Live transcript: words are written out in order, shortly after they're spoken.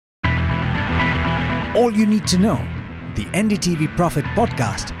All you need to know, the NDTV Profit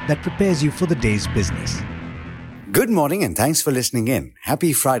podcast that prepares you for the day's business. Good morning and thanks for listening in.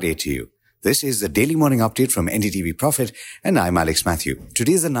 Happy Friday to you. This is the Daily Morning Update from NDTV Profit and I'm Alex Matthew.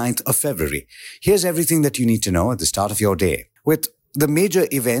 Today is the 9th of February. Here's everything that you need to know at the start of your day. With the major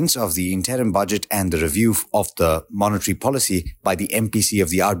events of the interim budget and the review of the monetary policy by the MPC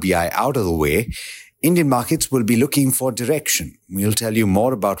of the RBI out of the way, Indian markets will be looking for direction. We'll tell you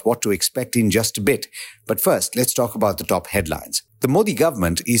more about what to expect in just a bit. But first, let's talk about the top headlines. The Modi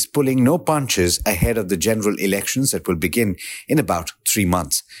government is pulling no punches ahead of the general elections that will begin in about 3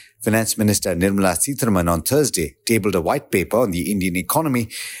 months. Finance Minister Nirmala Sitharaman on Thursday tabled a white paper on the Indian economy,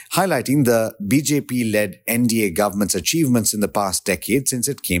 highlighting the BJP-led NDA government's achievements in the past decade since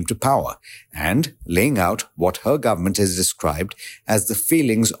it came to power, and laying out what her government has described as the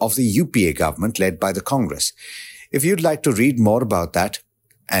failings of the UPA government led by the Congress. If you'd like to read more about that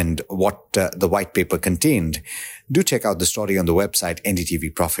and what the white paper contained, do check out the story on the website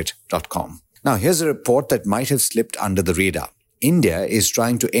ndtvprofit.com. Now, here's a report that might have slipped under the radar. India is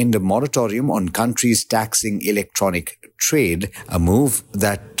trying to end a moratorium on countries taxing electronic trade, a move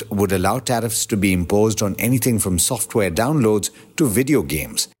that would allow tariffs to be imposed on anything from software downloads to video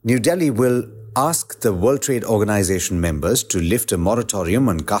games. New Delhi will ask the World Trade Organization members to lift a moratorium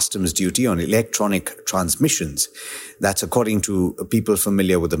on customs duty on electronic transmissions. That's according to people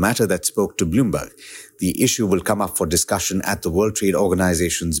familiar with the matter that spoke to Bloomberg. The issue will come up for discussion at the World Trade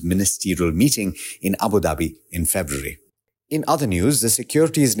Organization's ministerial meeting in Abu Dhabi in February. In other news, the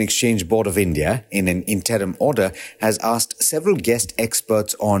Securities and Exchange Board of India, in an interim order, has asked several guest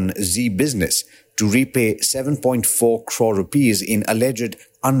experts on Zee Business to repay 7.4 crore rupees in alleged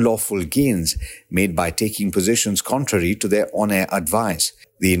unlawful gains made by taking positions contrary to their on-air advice.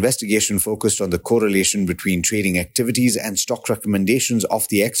 The investigation focused on the correlation between trading activities and stock recommendations of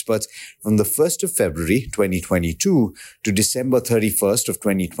the experts from the 1st of February 2022 to December 31st of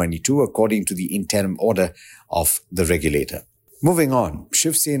 2022, according to the interim order of the regulator. Moving on,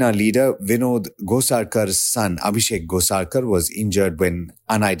 Shiv Sena leader Vinod Gosarkar's son Abhishek Gosarkar was injured when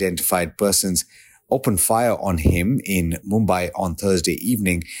unidentified persons opened fire on him in Mumbai on Thursday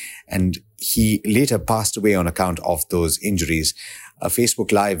evening, and he later passed away on account of those injuries. A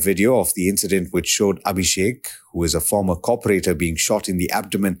Facebook Live video of the incident, which showed Abhishek, who is a former corporator, being shot in the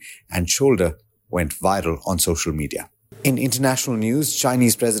abdomen and shoulder, went viral on social media. In international news,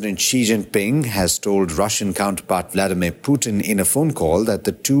 Chinese President Xi Jinping has told Russian counterpart Vladimir Putin in a phone call that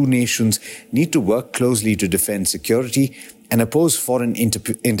the two nations need to work closely to defend security and oppose foreign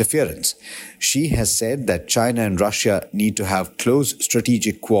interference. Xi has said that China and Russia need to have close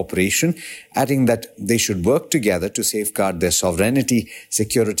strategic cooperation, adding that they should work together to safeguard their sovereignty,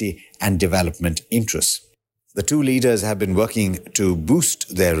 security, and development interests. The two leaders have been working to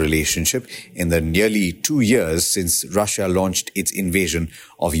boost their relationship in the nearly 2 years since Russia launched its invasion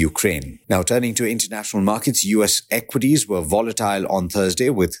of Ukraine. Now, turning to international markets, US equities were volatile on Thursday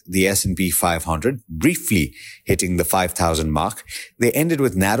with the S&P 500 briefly hitting the 5,000 mark. They ended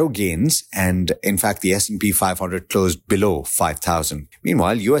with narrow gains and, in fact, the S&P 500 closed below 5,000.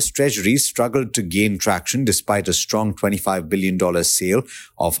 Meanwhile, US Treasuries struggled to gain traction despite a strong $25 billion sale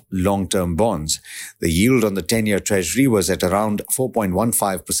of long-term bonds. The yield on the 10-year Treasury was at around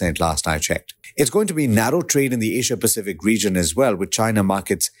 4.15% last I checked. It's going to be narrow trade in the Asia-Pacific region as well, with China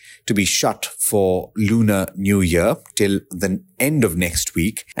markets to be shut for Lunar New Year till the end of next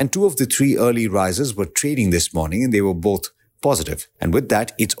week. And two of the three early risers were trading this morning and they were both positive. And with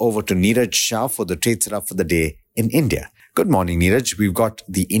that, it's over to Neeraj Shah for the trade setup for the day in India. Good morning, Neeraj. We've got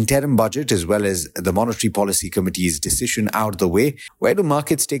the interim budget as well as the Monetary Policy Committee's decision out of the way. Where do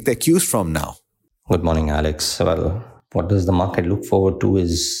markets take their cues from now? Good morning, Alex. Well, what does the market look forward to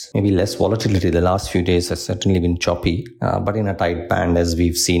is maybe less volatility. The last few days has certainly been choppy, but in a tight band as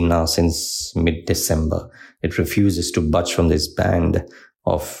we've seen now since mid-December. It refuses to budge from this band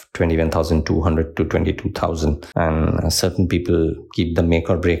of 21,200 to 22,000. And certain people keep the make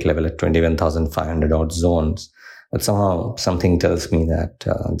or break level at 21,500 odd zones. But somehow something tells me that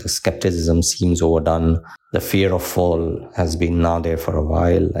the skepticism seems overdone. The fear of fall has been now there for a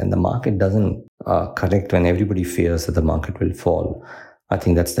while, and the market doesn't correct when everybody fears that the market will fall. I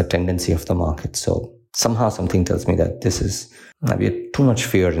think that's the tendency of the market. So somehow something tells me that this is maybe too much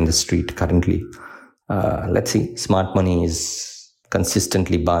fear in the street currently. Let's see. Smart money is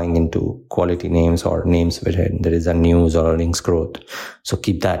consistently buying into quality names or names where there is a news or earnings growth. So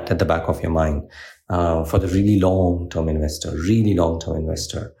keep that at the back of your mind. For the really long-term investor,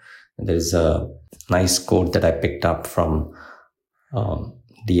 there is a nice quote that I picked up from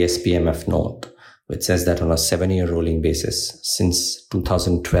the SPMF note, which says that on a 7-year rolling basis, since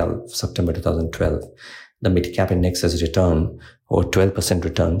 2012, September 2012, the mid-cap index has returned over 12%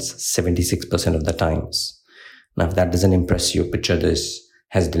 returns 76% of the times. Now, if that doesn't impress you, picture this: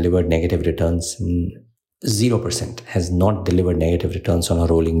 has delivered negative returns 0%, has not delivered negative returns on a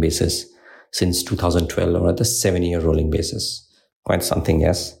rolling basis since 2012 or at the 7-year rolling basis. Quite something,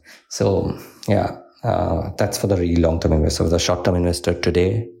 yes. So, that's for the really long-term investor. For the short-term investor,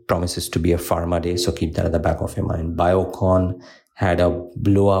 today promises to be a pharma day, so keep that at the back of your mind. Biocon had a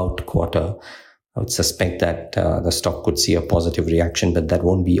blowout quarter. I would suspect that the stock could see a positive reaction, but that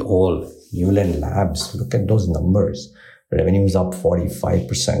won't be all. Newland Labs, look at those numbers. Revenues up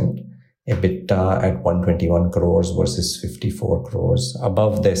 45%. EBITDA at 121 crores versus 54 crores,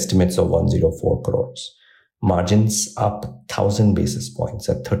 above the estimates of 104 crores. Margins up 1,000 basis points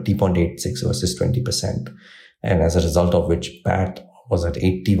at 30.86 versus 20%. And as a result of which, PAT was at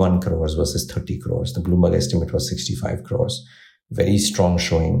 81 crores versus 30 crores. The Bloomberg estimate was 65 crores. Very strong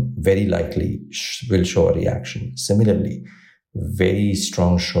showing, very likely will show a reaction. Similarly, very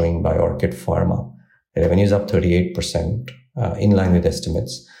strong showing by Orchid Pharma. Revenues up 38%, in line with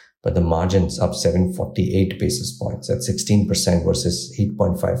estimates, but the margins up 748 basis points at 16% versus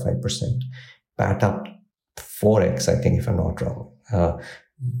 8.55%. PAT up 4x, I think, if I'm not wrong,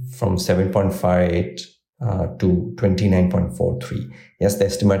 from 7.58 to 29.43. Yes, the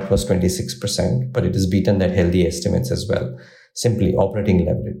estimate was 26%, but it has beaten that healthy estimates as well. Simply operating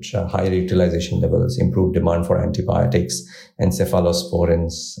leverage, higher utilization levels, improved demand for antibiotics and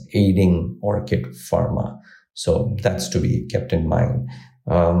cephalosporins aiding Orchid Pharma. So that's to be kept in mind.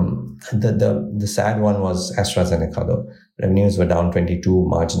 The sad one was AstraZeneca though. Revenues were down 22,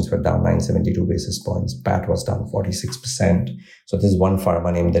 margins were down 972 basis points. PAT was down 46%. So this is one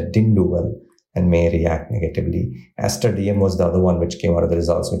pharma name that didn't do well and may react negatively. Aster DM was the other one which came out of the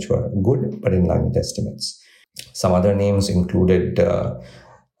results, which were good, but in line with estimates. Some other names included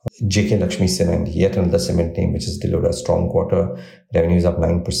JK Lakshmi Cement, yet another cement name which has delivered a strong quarter. Revenues up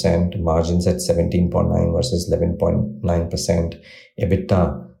 9%, margins at 17.9 versus 11.9%.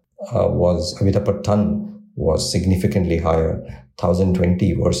 EBITDA per ton was significantly higher,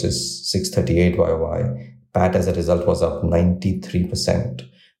 1,020 versus 638 YOY. PAT as a result was up 93%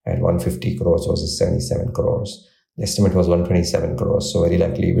 at 150 crores versus 77 crores. The estimate was 127 crores, so very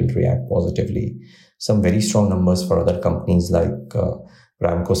likely will react positively. Some very strong numbers for other companies like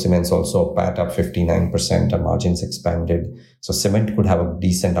Ramco Cements also, PAT up 59%, and margins expanded. So cement could have a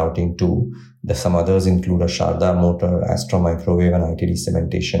decent outing too. Some others include a Sharda Motor, Astro Microwave and ITD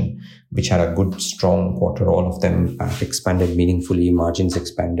Cementation, which had a good strong quarter. All of them expanded meaningfully, margins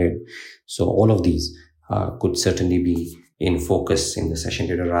expanded. So all of these could certainly be in focus in the session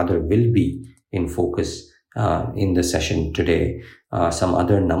today, or rather will be in focus in the session today. Some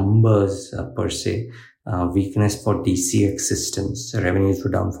other numbers per se. Weakness for DCX Systems. Revenues were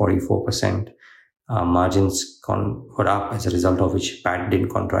down 44%. Margins were up, as a result of which PAT didn't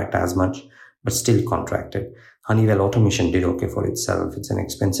contract as much, but still contracted. Honeywell Automation did okay for itself. It's an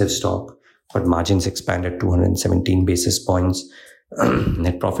expensive stock, but margins expanded 217 basis points.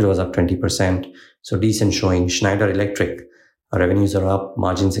 Net profit was up 20%. So decent showing. Schneider Electric. Revenues are up,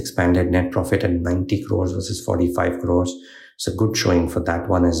 margins expanded, net profit at 90 crores versus 45 crores. So good showing for that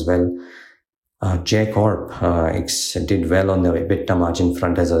one as well. J Corp did well on the EBITDA margin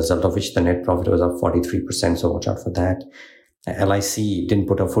front, as a result of which the net profit was up 43%. So watch out for that. LIC didn't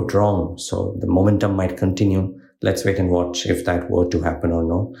put a foot wrong, so the momentum might continue. Let's wait and watch if that were to happen or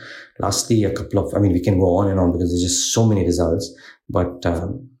no. Lastly, we can go on and on because there's just so many results, but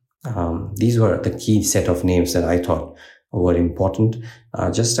these were the key set of names that I thought were important.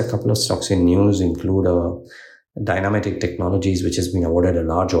 Just a couple of stocks in news include Dynamatic Technologies, which has been awarded a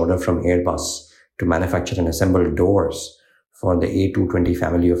large order from Airbus to manufacture and assemble doors for the A220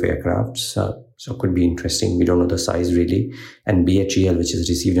 family of aircrafts. So could be interesting. We don't know the size really. And BHEL, which has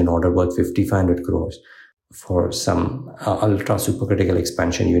received an order worth 5,500 crores for some ultra supercritical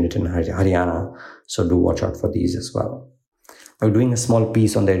expansion unit in Haryana. So do watch out for these as well. We're doing a small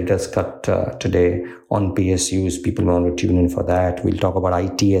piece on the editor's cut today on PSUs. People may want to tune in for that. We'll talk about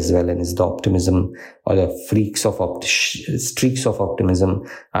IT as well, and is the optimism or the streaks of optimism,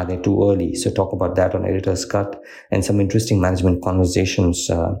 are they too early? So talk about that on editor's cut, and some interesting management conversations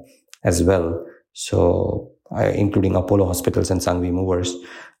as well. So including Apollo Hospitals and Sangvi Movers.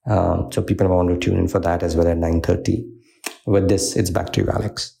 So people may want to tune in for that as well at 9:30. With this, it's back to you,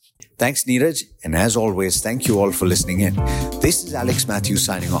 Alex. Thanks, Neeraj. And as always, thank you all for listening in. This is Alex Matthews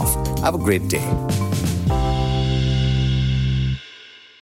signing off. Have a great day.